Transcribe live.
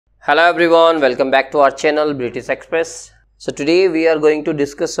Hello everyone, welcome back to our channel British Express. So today we are going to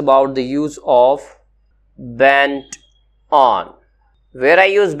discuss about the use of bent on. Where I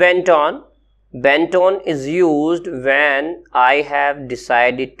use bent on? Bent on is used when I have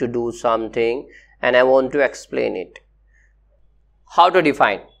decided to do something and I want to explain it. How to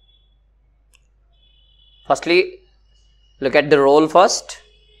define? Firstly, look at the role first.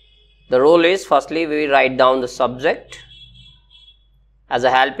 The role is, firstly we write down the subject. As a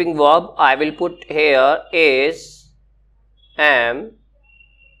helping verb, I will put here is, am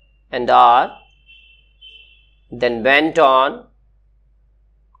and are, then bent on,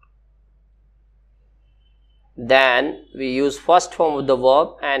 then we use first form of the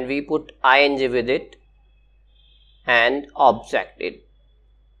verb and we put ing with it and object it.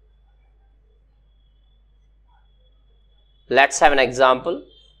 Let's have an example.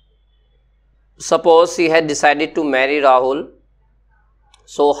 Suppose he had decided to marry Rahul.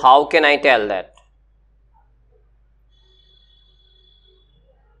 So how can I tell that?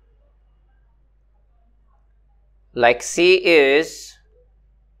 Like she is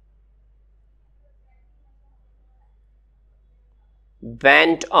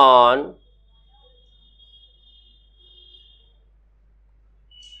bent on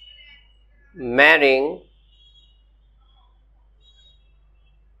marrying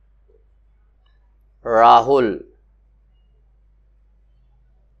Rahul.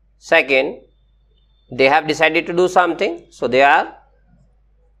 Second, they have decided to do something, so they are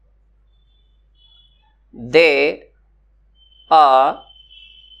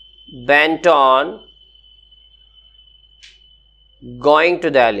bent on going to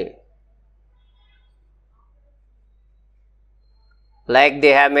Delhi. Like they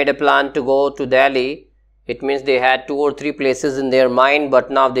have made a plan to go to Delhi, it means they had 2 or 3 places in their mind, but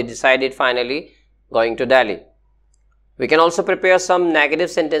now they decided finally going to Delhi. We can also prepare some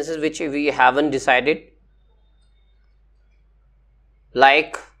negative sentences which we haven't decided,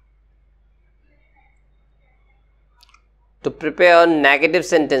 like to prepare negative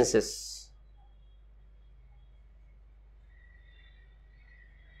sentences.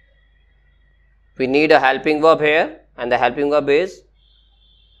 We need a helping verb here, and the helping verb is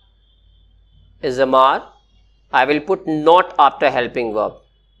amar. I will put not after helping verb.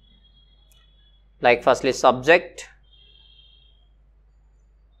 Like firstly subject,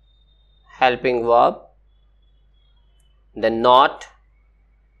 helping verb, then not,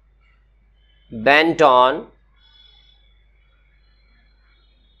 bent on,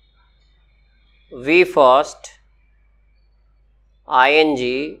 we first,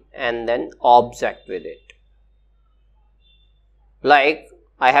 ing, and then object with it. Like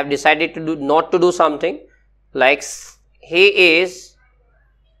I have decided to do not to do something, like he is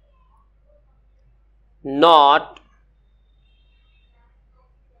not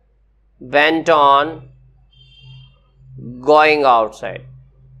bent on going outside.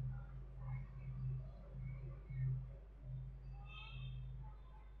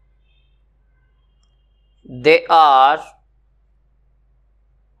 They are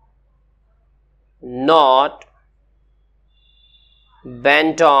not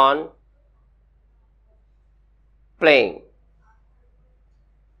bent on playing.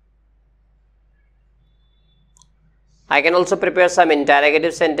 I can also prepare some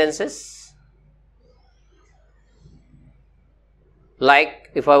interrogative sentences. Like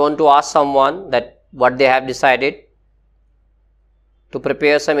if I want to ask someone that what they have decided, to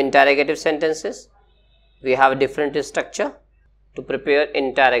prepare some interrogative sentences, we have a different structure to prepare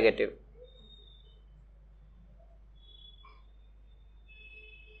interrogative.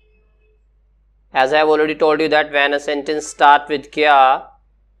 As I have already told you that when a sentence starts with kya,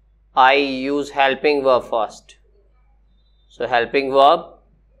 I use helping verb first. So helping verb,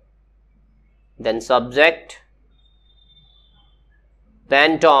 then subject,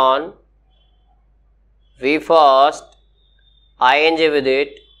 bent on, we first, ing with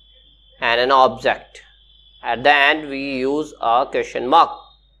it, and an object. At the end we use a question mark.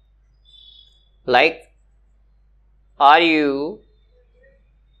 Like, are you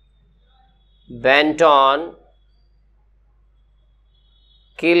bent on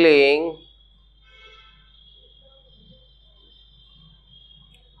killing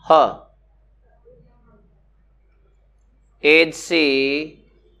her? Is she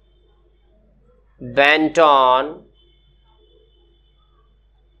bent on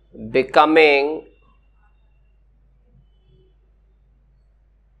becoming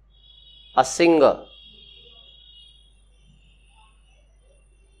a singer?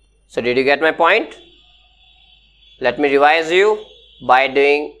 So did you get my point? Let me revise you by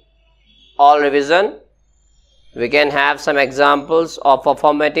doing all revision. We can have some examples of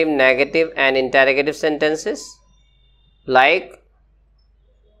affirmative, negative and interrogative sentences like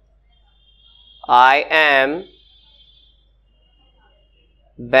I am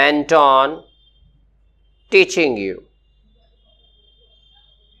bent on teaching you.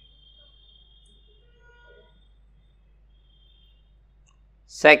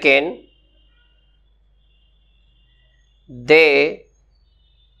 Second, they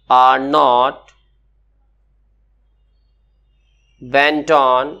are not bent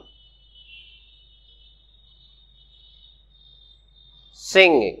on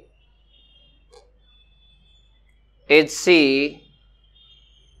singing. Is she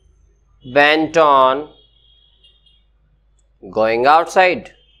bent on going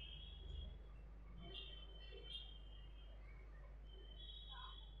outside?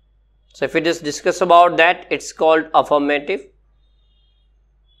 So if we just discuss about that, it's called affirmative,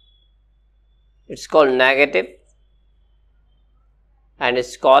 it's called negative, and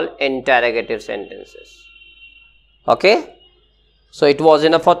it's called interrogative sentences. Okay, so it was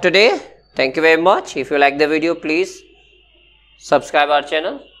enough for today. Thank you very much. If you like the video, please subscribe our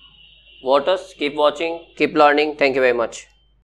channel. Vote us. Keep watching, keep learning. Thank you very much.